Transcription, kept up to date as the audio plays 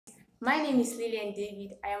My name is Lillian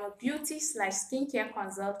David. I am a beauty/skincare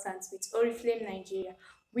consultant with Oriflame Nigeria.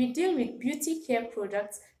 We deal with beauty care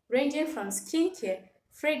products ranging from skincare,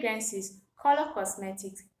 fragrances, color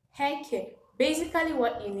cosmetics, hair care, basically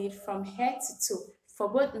what you need from head to toe for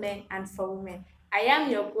both men and for women. I am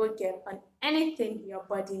your go-girl on anything your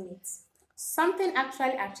body needs. Something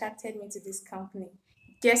actually attracted me to this company.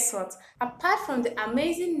 Guess what? Apart from the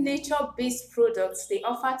amazing nature-based products they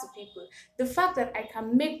offer to people, the fact that I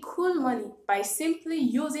can make cool money by simply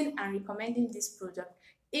using and recommending this product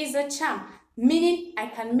is a charm, meaning I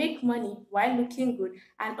can make money while looking good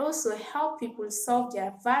and also help people solve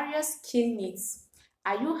their various skin needs.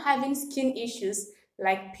 Are you having skin issues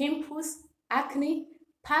like pimples, acne,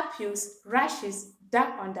 papules, rashes,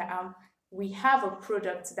 dark underarm? We have a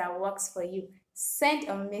product that works for you. Send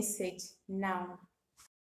a message now.